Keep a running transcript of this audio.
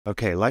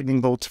Okay,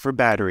 lightning bolts for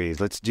batteries.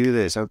 Let's do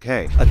this.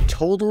 Okay, a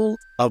total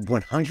of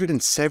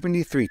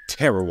 173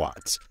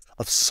 terawatts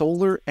of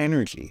solar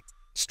energy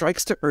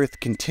strikes to Earth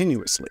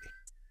continuously.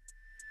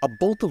 A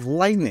bolt of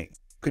lightning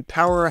could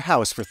power a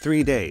house for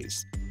 3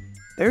 days.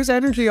 There's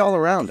energy all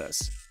around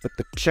us, but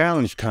the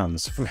challenge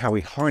comes from how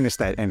we harness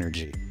that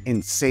energy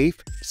in safe,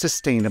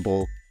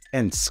 sustainable,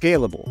 and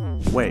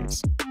scalable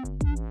ways.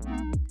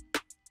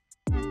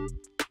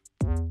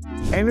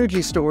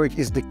 Energy storage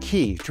is the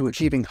key to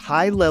achieving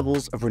high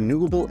levels of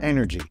renewable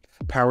energy,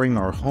 powering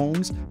our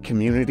homes,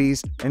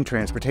 communities, and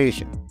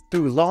transportation.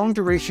 Through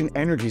long-duration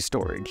energy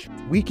storage,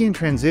 we can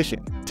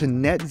transition to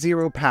net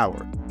zero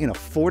power in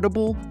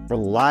affordable,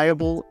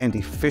 reliable, and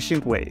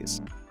efficient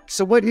ways.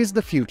 So what is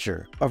the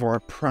future of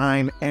our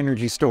prime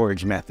energy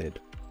storage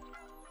method?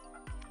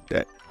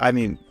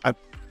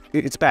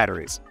 It's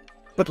batteries.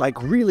 But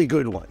like really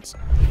good ones.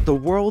 The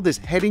world is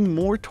heading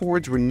more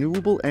towards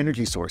renewable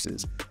energy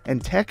sources,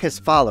 and tech has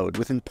followed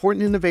with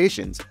important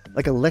innovations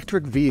like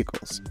electric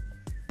vehicles.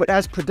 But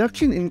as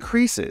production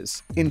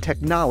increases in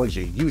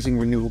technology using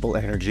renewable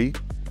energy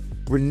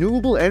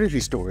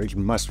storage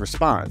must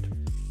respond.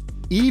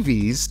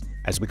 EVs,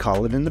 as we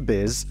call it in the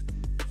biz,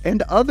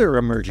 and other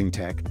emerging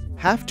tech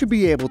have to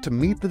be able to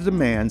meet the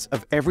demands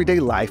of everyday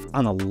life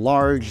on a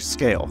large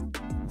scale.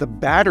 The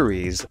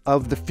batteries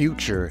of the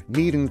future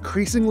need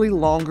increasingly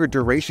longer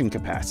duration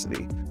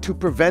capacity to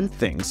prevent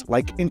things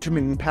like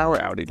intermittent power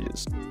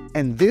outages.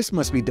 And this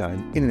must be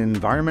done in an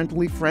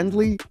environmentally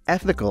friendly,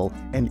 ethical,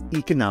 and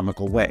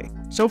economical way.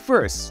 So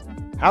first,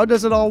 how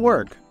does it all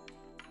work?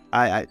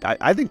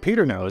 I think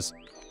Peter knows,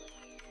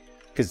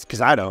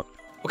 because I don't.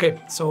 Okay,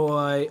 so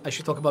I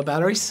should talk about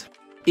batteries.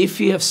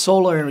 If you have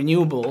solar and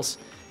renewables,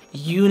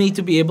 you need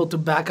to be able to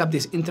back up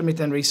this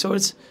intermittent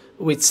resource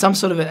with some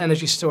sort of an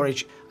energy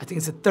storage. I think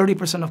it's that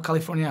 30% of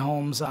California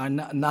homes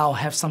now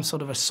have some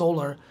sort of a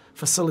solar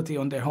facility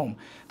on their home.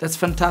 That's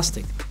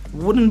fantastic.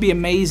 Wouldn't it be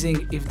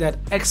amazing if that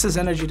excess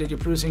energy that you're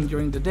producing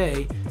during the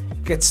day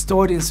gets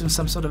stored in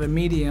some sort of a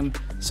medium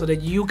so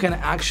that you can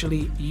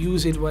actually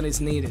use it when it's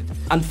needed?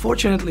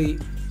 Unfortunately,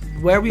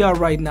 where we are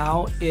right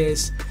now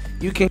is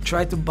you can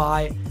try to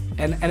buy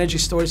an energy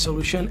storage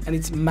solution and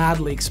it's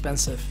madly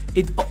expensive.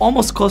 It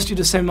almost costs you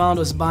the same amount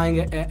as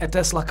buying a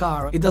Tesla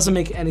car. It doesn't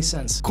make any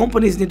sense.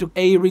 Companies need to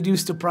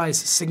reduce the price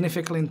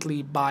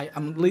significantly by,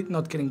 I'm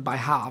not kidding, by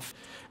half.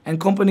 And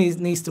companies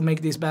need to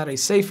make these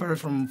batteries safer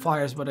from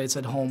fires, whether it's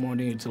at home or on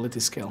the utility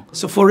scale.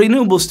 So for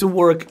renewables to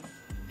work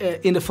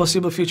in the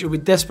foreseeable future, we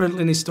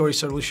desperately need storage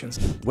solutions.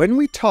 When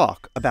we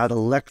talk about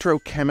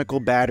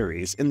electrochemical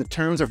batteries in the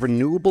terms of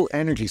renewable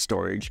energy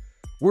storage,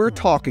 we're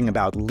talking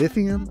about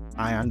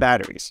lithium-ion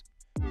batteries.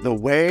 The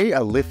way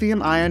a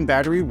lithium-ion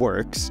battery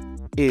works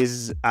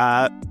is,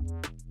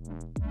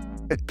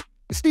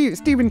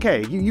 Stephen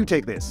K., you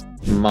take this.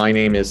 My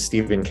name is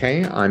Stephen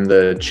K. I'm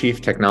the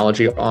Chief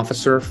Technology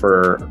Officer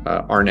for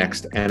Our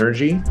Next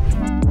Energy.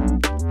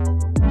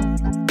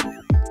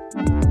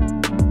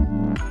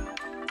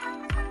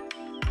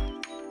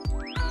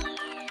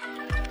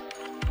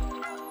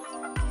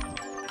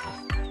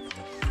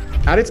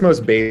 At its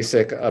most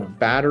basic, a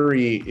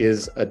battery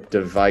is a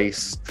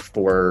device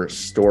for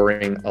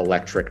storing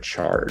electric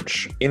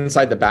charge.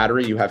 Inside the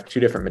battery, you have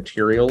two different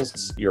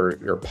materials,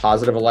 your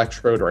positive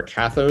electrode or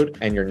cathode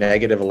and your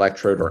negative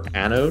electrode or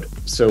anode.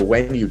 So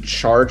when you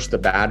charge the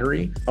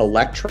battery,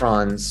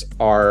 electrons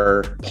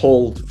are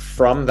pulled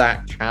from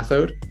that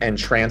cathode and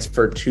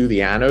transferred to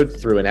the anode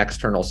through an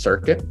external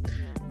circuit.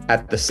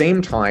 At the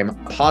same time,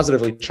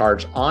 positively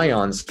charged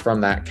ions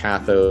from that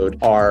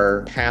cathode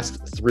are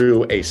passed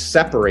through a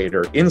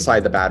separator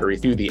inside the battery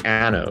through the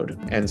anode.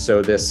 And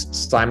so this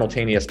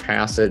simultaneous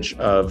passage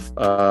of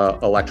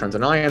electrons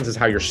and ions is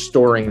how you're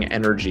storing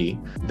energy.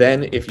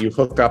 Then if you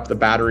hook up the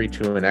battery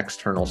to an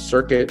external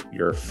circuit,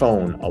 your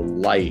phone, a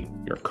light,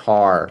 your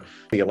car,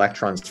 the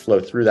electrons flow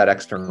through that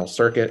external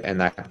circuit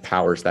and that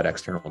powers that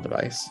external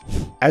device.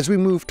 As we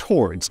move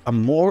towards a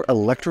more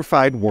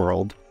electrified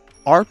world,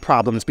 our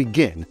problems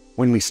begin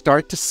when we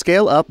start to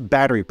scale up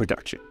battery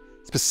production,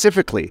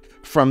 specifically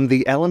from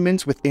the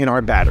elements within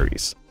our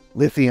batteries: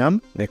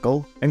 lithium,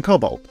 nickel, and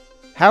cobalt.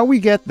 How we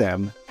get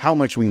them, how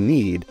much we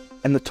need,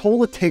 and the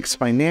toll it takes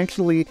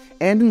financially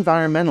and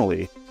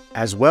environmentally,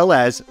 as well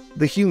as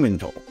the human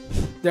toll.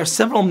 There are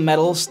several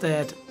metals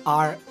that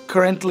are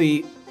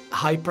currently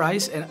high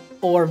price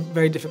or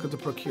very difficult to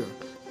procure.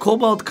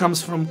 Cobalt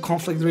comes from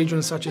conflict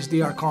regions such as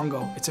DR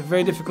Congo. It's a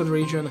very difficult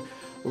region.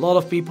 A lot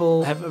of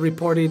people have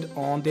reported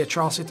on the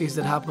atrocities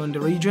that happen in the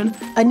region.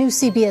 A new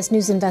CBS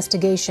News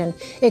investigation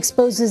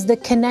exposes the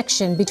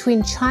connection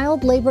between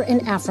child labor in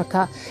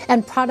Africa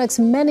and products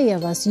many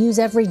of us use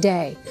every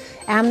day.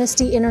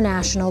 Amnesty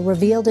International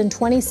revealed in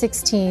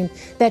 2016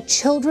 that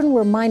children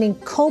were mining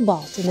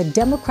cobalt in the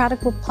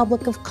Democratic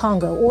Republic of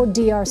Congo, or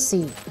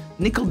DRC.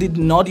 Nickel did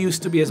not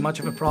used to be as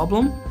much of a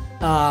problem,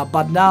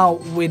 but now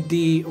with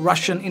the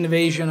Russian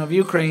invasion of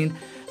Ukraine,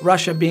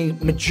 Russia being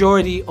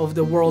majority of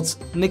the world's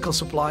nickel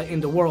supply in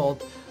the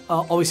world,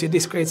 obviously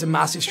this creates a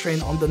massive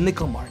strain on the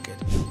nickel market.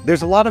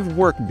 There's a lot of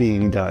work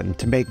being done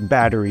to make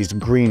batteries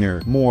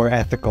greener, more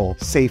ethical,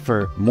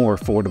 safer, more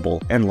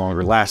affordable, and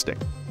longer lasting.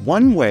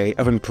 One way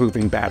of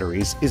improving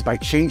batteries is by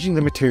changing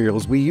the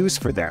materials we use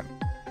for them.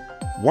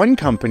 One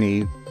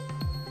company,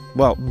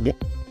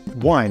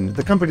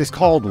 the company is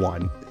called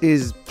One,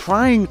 is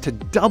trying to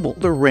double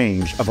the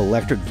range of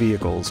electric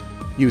vehicles,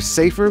 use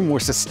safer, more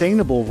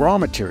sustainable raw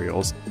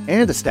materials,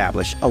 and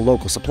establish a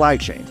local supply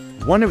chain.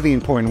 One of the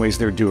important ways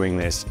they're doing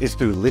this is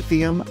through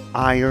lithium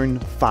iron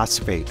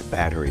phosphate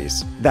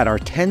batteries that are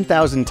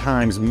 10,000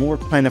 times more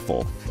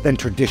plentiful than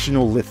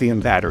traditional lithium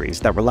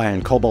batteries that rely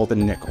on cobalt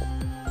and nickel.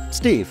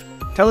 Steve,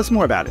 tell us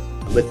more about it.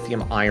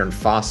 Lithium iron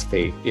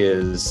phosphate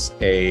is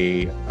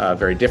a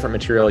very different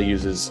material,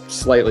 uses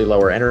slightly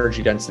lower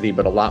energy density,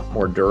 but a lot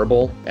more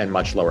durable and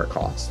much lower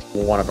cost.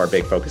 One of our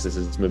big focuses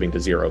is moving to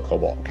zero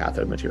cobalt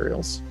cathode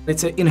materials.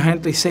 It's an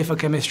inherently safer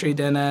chemistry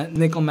than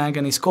nickel,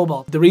 manganese,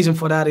 cobalt. The reason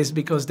for that is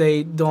because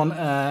they don't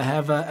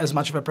have as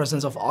much of a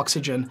presence of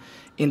oxygen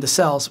in the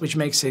cells, which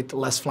makes it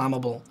less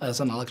flammable as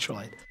an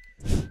electrolyte.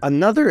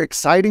 Another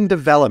exciting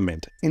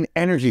development in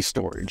energy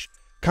storage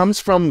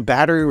comes from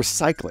battery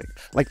recycling,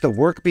 like the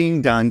work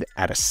being done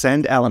at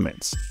Ascend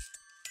Elements.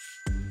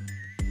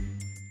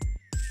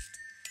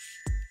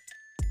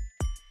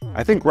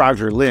 I think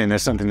Roger Lynn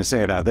has something to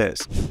say about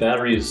this.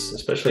 Batteries,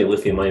 especially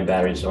lithium-ion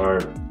batteries,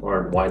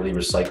 aren't widely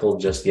recycled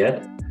just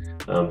yet.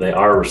 They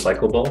are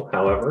recyclable,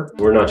 however.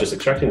 We're not just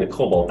extracting the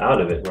cobalt out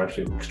of it, we're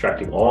actually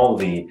extracting all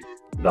the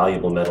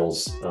valuable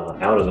metals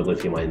out of the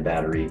lithium-ion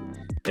battery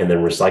and then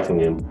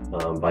recycling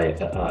them by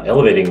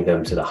elevating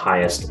them to the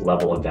highest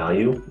level of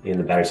value in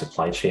the battery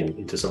supply chain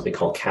into something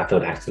called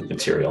cathode active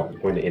material.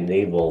 We're going to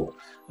enable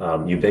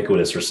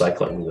ubiquitous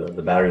recycling.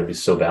 The battery will be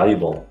so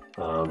valuable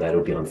that it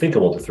would be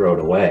unthinkable to throw it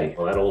away.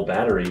 Well, that old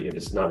battery, if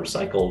it's not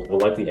recycled, will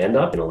likely end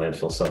up in a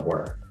landfill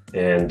somewhere.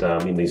 And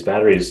in these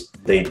batteries,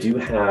 they do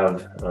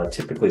have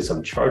typically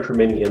some charge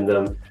remaining in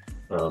them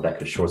that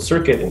could short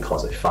circuit and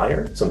cause a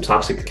fire, some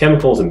toxic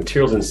chemicals and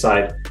materials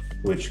inside,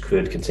 which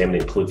could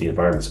contaminate and pollute the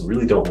environment. So we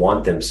really don't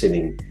want them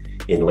sitting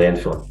in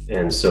landfill.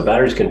 And so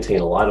batteries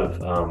contain a lot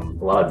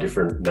of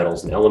different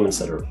metals and elements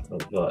that are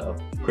of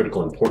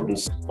critical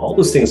importance. All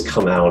those things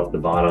come out at the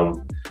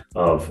bottom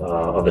of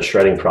the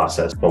shredding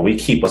process. But we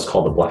keep what's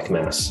called the black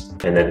mass,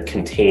 and then it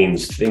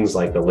contains things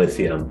like the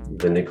lithium,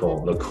 the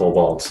nickel, the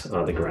cobalt,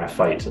 the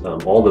graphite,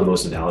 all the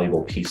most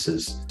valuable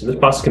pieces. So this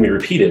process can be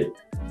repeated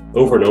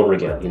over and over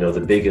again. You know,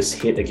 the biggest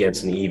hit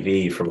against an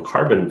EV from a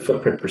carbon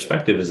footprint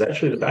perspective is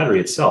actually the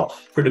battery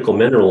itself. Critical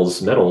minerals,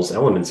 metals,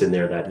 elements in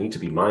there that need to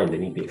be mined, they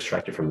need to be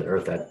extracted from the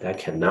earth. That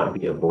cannot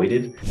be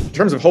avoided. In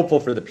terms of hopeful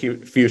for the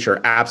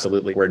future,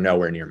 absolutely, we're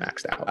nowhere near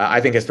maxed out.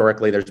 I think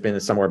historically there's been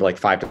somewhere like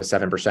 5 to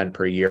 7%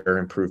 per year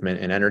improvement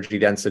in energy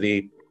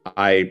density.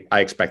 I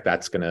expect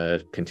that's going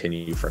to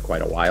continue for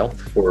quite a while.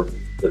 For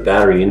the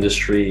battery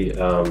industry,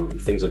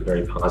 things look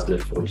very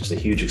positive for just a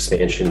huge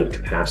expansion of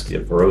capacity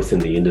of growth in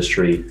the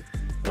industry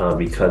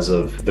because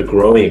of the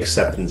growing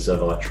acceptance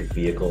of electric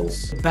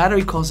vehicles.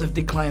 Battery costs have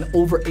declined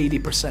over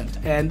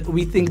 80%, and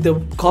we think the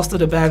cost of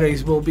the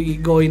batteries will be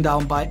going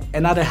down by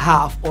another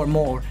half or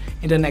more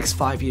in the next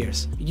 5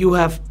 years. You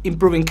have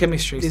improving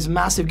chemistry. These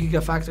massive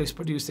gigafactories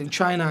produced in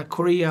China,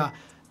 Korea,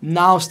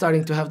 now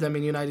starting to have them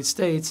in the United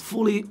States,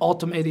 fully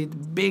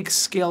automated,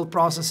 big-scale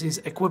processes,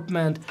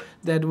 equipment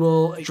that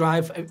will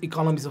drive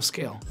economies of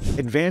scale.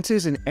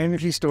 Advances in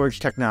energy storage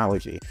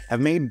technology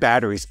have made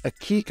batteries a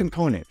key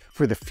component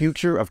for the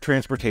future of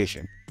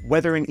transportation.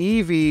 Whether in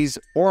EVs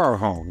or our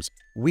homes,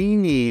 we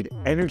need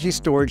energy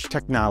storage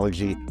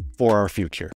technology for our future.